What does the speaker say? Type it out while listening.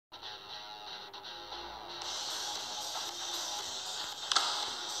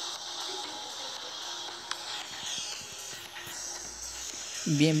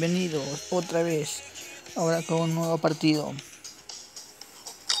Bienvenidos otra vez, ahora con un nuevo partido.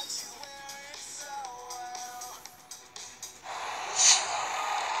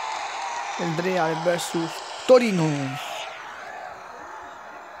 El Real versus Torino.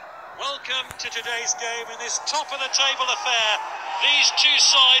 Welcome to today's game in this top-of-the-table affair. These two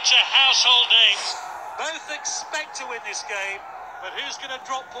sides are household names. Both expect to win this game, but who's going to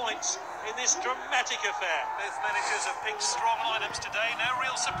drop points in this dramatic affair? Both managers have picked strong lineups today, no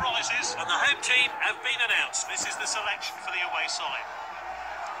real surprises. And the home team have been announced. This is the selection for the away side.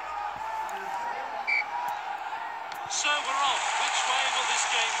 So we're on. Which way will this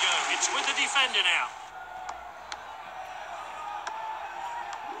game go? It's with the defender now.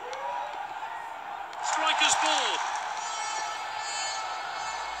 Striker's ball.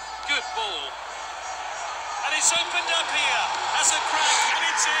 Good ball. And it's opened up here. Has a crack and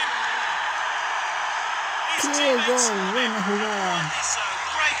it's in. His teammates love it. Rightly so.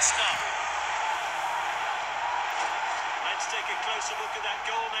 Great stuff. Let's take a closer look at that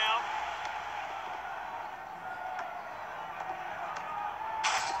goal now.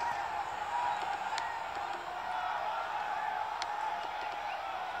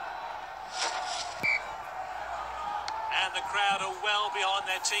 And the crowd are well behind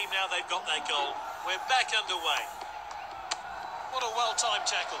their team now they've got their goal. We're back underway. What a well-timed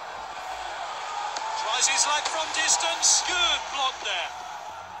tackle. Tries his luck from distance. Good block there.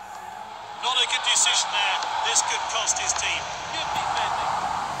 Not a good decision there. This could cost his team. Good defending.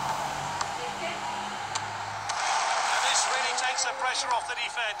 And this really takes the pressure off the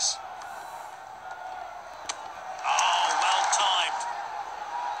defence. Oh, well-timed.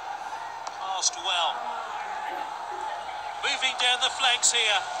 Passed well. Moving down the flanks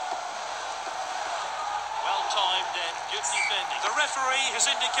here. Well timed and good defending. The referee has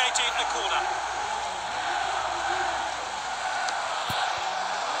indicated a corner.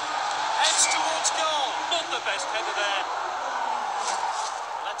 Heads towards goal. Not the best header there.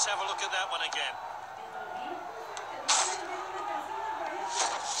 Let's have a look at that one again.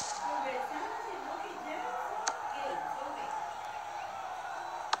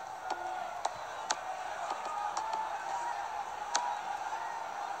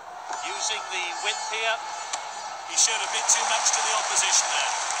 Using the width here, he showed a bit too much to the opposition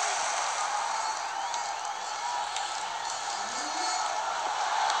there.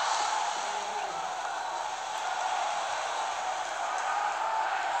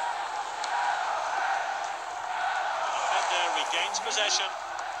 Defender regains possession,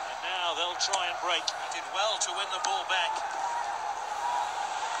 and now they'll try and break. He did well to win the ball back.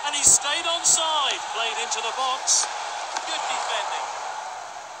 And he stayed onside, played into the box. Good defending.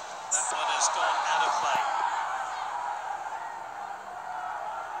 That one has gone out of play.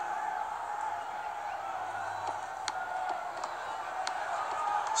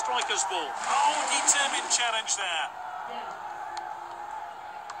 Striker's ball. Oh, determined challenge there.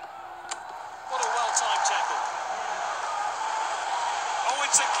 What a well-timed tackle. Oh,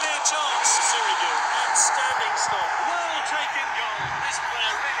 it's a clear chance. Sirigu, outstanding stop. Well-taken goal. This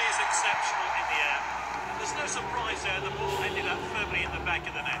player really is exceptional in the air. There's no surprise there, the ball ended up firmly in the back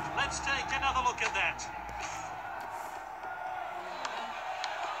of the net. Let's take another look at that.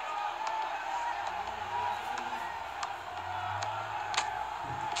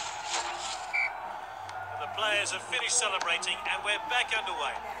 The players have finished celebrating and we're back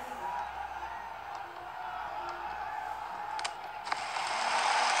underway.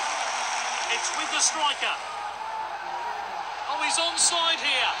 It's with the striker. Oh, he's onside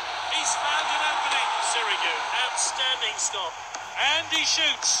here. He's found an opening. Sirigu, outstanding stop. And he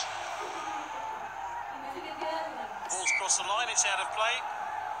shoots. Ball's crossed the line, it's out of play.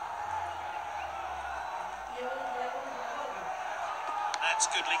 That's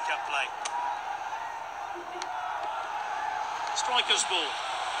good link-up play. Striker's ball.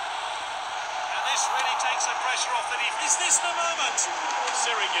 And this really takes the pressure off the defense. Is this the moment?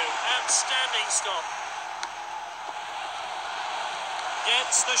 Sirigu, outstanding stop.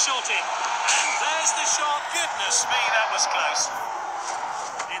 Gets the shot in. And there's the shot. Goodness me, that was close.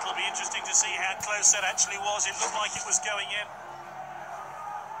 It'll be interesting to see how close that actually was. It looked like it was going in.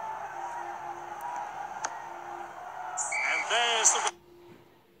 And there's the...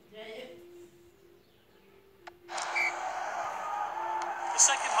 The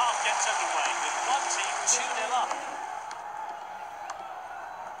second half gets underway with one team 2-0 up.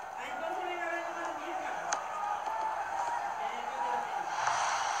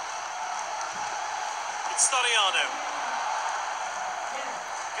 Torino.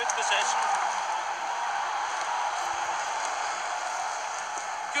 Good possession.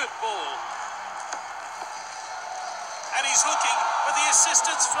 Good ball. And he's looking, but the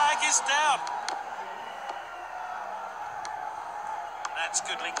assistant's flag is down. That's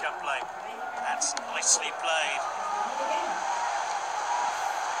good link-up play. That's nicely played.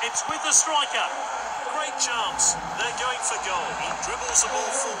 It's with the striker. Great chance. They're going for goal. He dribbles the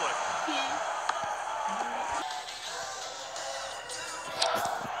ball forward.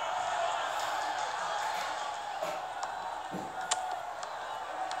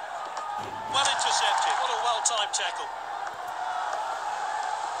 Well intercepted. What a well-timed tackle.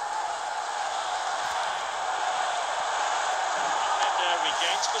 Defender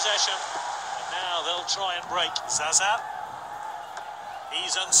regains possession. And now they'll try and break. Zaza.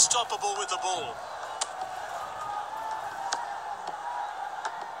 He's unstoppable with the ball.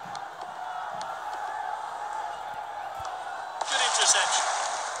 Good interception.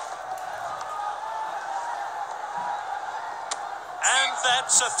 And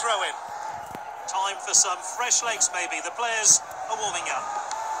that's a throw-in. Time for some fresh legs maybe. The players are warming up.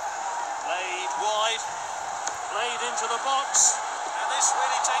 Played wide. Played into the box. And this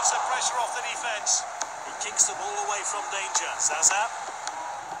really takes the pressure off the defence. He kicks the ball away from danger. Zaza.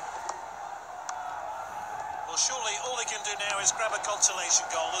 Well, surely all he can do now is grab a consolation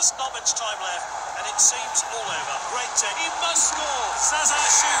goal. There's not much time left, and it seems all over. Great take. He must score. Zaza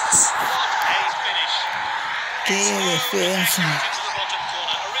shoots. What a finish. ¡Qué defensa! Into the bottom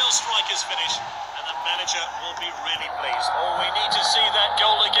corner. A real striker's finish, and the manager will be really pleased. Oh, we need to see that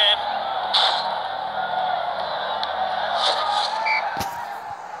goal again.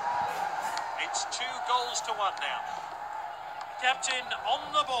 It's 2-1 now. Captain on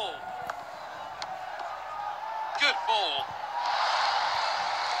the ball. Good ball.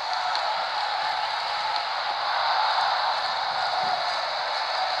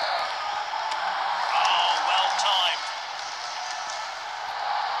 Oh, well timed.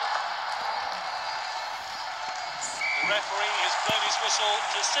 The referee has blown his whistle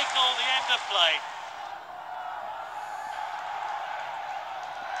to signal the end of play.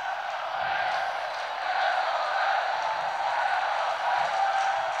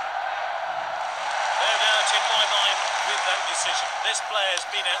 In my mind with that decision. This player has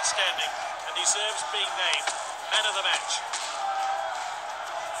been outstanding and deserves being named man of the match.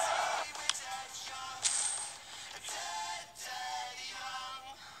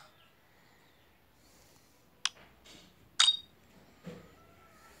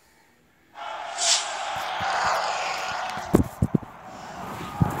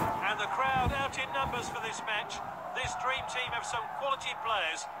 And the crowd out in numbers for this match. This dream team have some quality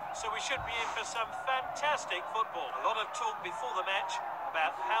players, so we should be in for some fantastic football. A lot of talk before the match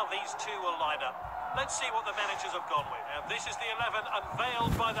about how these two will line up. Let's see what the managers have gone with. Now, this is the 11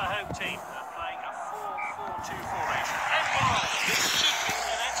 unveiled by the home team. They're playing a 4-4-2 formation. And wow, this should be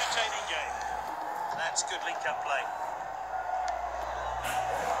an entertaining game. That's good link-up play.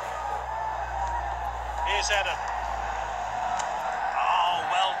 Here's Adam. Oh,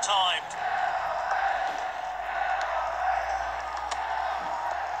 well timed.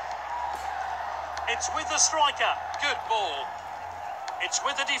 It's with the striker. Good ball. It's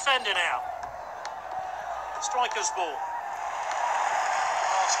with the defender now. Striker's ball.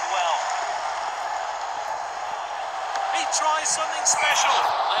 Passed well. He tries something special.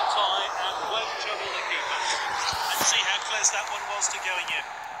 That's high and won't trouble the keeper. Let's see how close that one was to going in.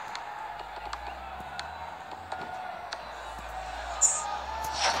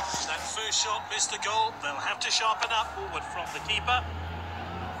 That first shot missed the goal. They'll have to sharpen up forward from the keeper.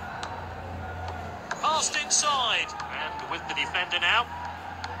 Passed inside, and with the defender now.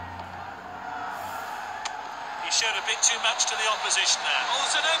 He showed a bit too much to the opposition there. Oh,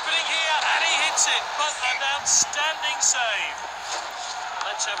 there's an opening here, and he hits it, but an outstanding save.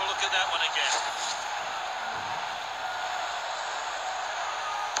 Let's have a look at that one again.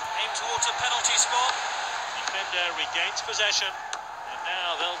 Aim towards a penalty spot. Defender regains possession, and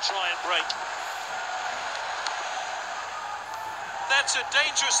now they'll try and break. That's a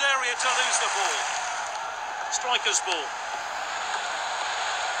dangerous area to lose the ball. Striker's ball.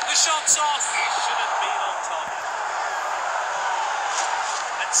 The shot's off. He should have been on top.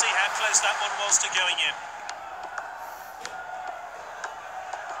 Let's see how close that one was to going in.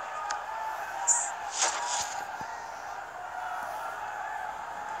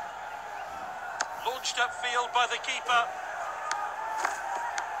 Launched upfield by the keeper.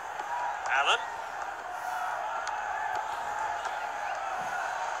 Allen.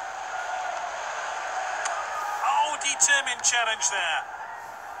 Determined challenge there.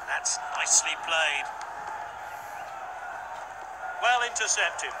 That's nicely played. Well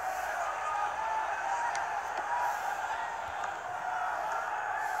intercepted.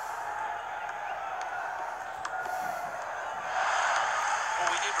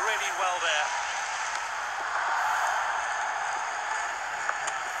 really well there.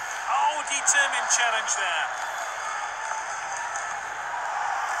 Oh, determined challenge there.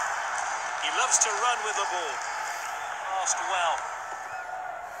 He loves to run with the ball. Passed well.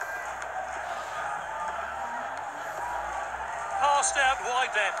 Passed out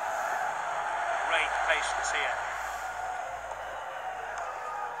wide then. Great patience here.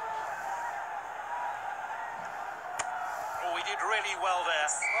 Oh, he did really well there.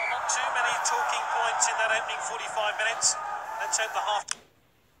 Well, not too many talking points in that opening 45 minutes. Let's hope the half...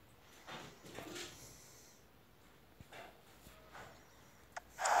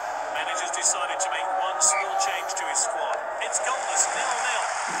 Manager's decided to make one small change to his squad. It's goalless, 0-0.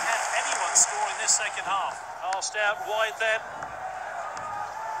 Can anyone score in this second half? Passed out wide then.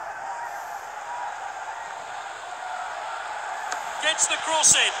 Gets the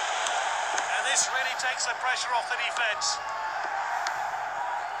cross in. And this really takes the pressure off the defence.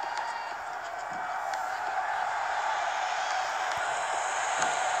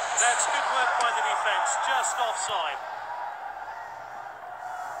 That's good work by the defence, just offside.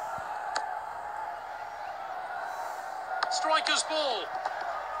 Striker's ball.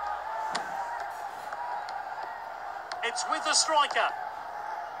 It's with the striker.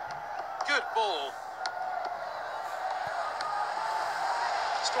 Good ball.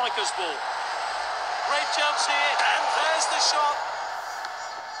 Striker's ball. Great chance here, and there's the shot.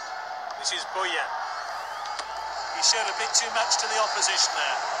 This is Boyan. He showed a bit too much to the opposition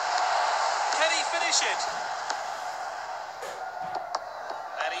there. Can he finish it?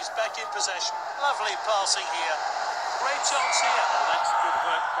 And he's back in possession. Lovely passing here. Great chance here. Oh, that's good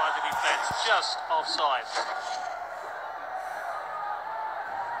work by the defence. Just offside.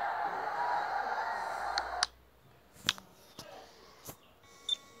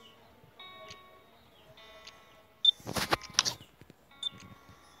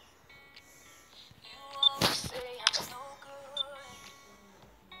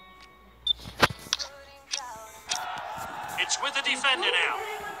 It's with the defender now.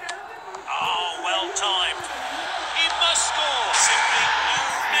 Oh, well timed. He must score. Simply no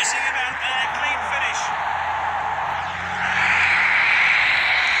messing about there. Clean finish.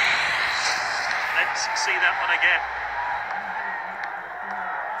 Let's see that one again.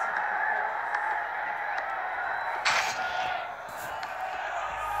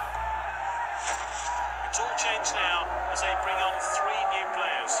 It's all changed now as they bring on 3 new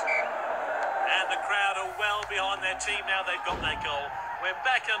players. And the crowd are well behind their team now they've got their goal. We're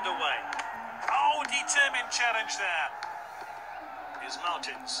back underway. Oh, determined challenge there. Here's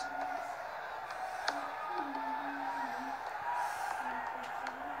Martins.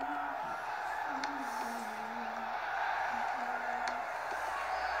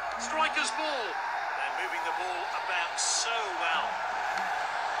 Striker's ball. They're moving the ball about so well.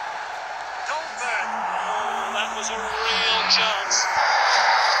 Goldberg. Oh, that was a real chance.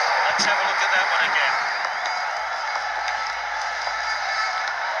 Let's have a look at that one again.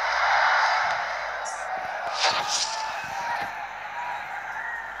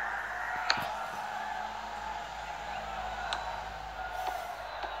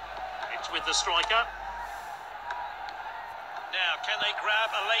 It's with the striker. Now, can they grab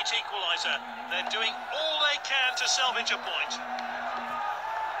a late equaliser? They're doing all they can to salvage a point.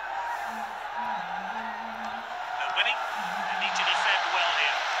 They're winning. They need to defend well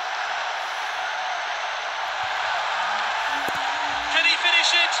here. Can he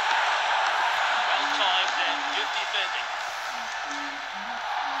finish it? Well timed and good defending.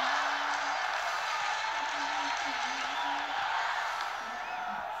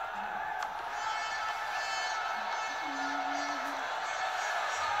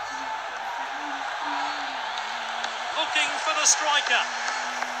 Looking for the striker.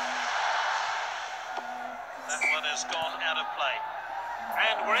 That one has gone out of play.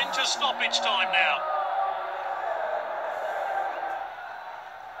 And we're into stoppage time now.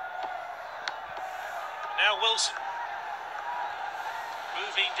 Now Wilson.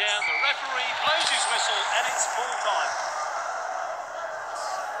 Moving down, the referee blows his whistle and it's full time.